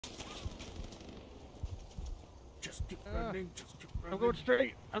Just keep running. Just keep running. I'm going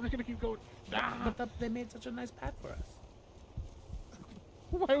straight. I'm just gonna keep going. Ah! But they made such a nice path for us.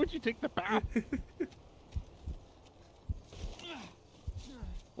 Why would you take the path?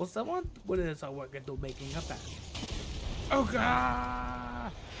 Well, someone put in some work into making a path. Oh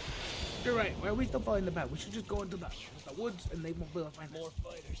god! You're right. Why are we still following the path? We should just go into the woods and they won't be able to find us. More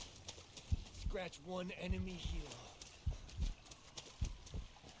fighters. Scratch one enemy hero.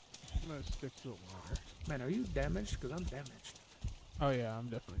 I'm gonna stick to the water. Man, are you damaged? Because I'm damaged. Oh yeah, I'm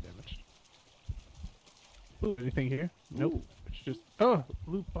definitely damaged. Ooh, anything here? Nope. Ooh. It's just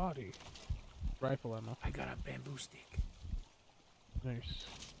loot body. Rifle ammo. I got a bamboo stick. Nice.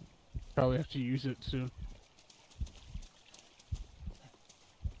 Probably have to use it soon.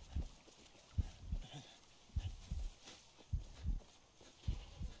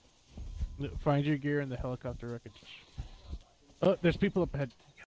 Find your gear in the helicopter wreckage. Oh, there's people up ahead.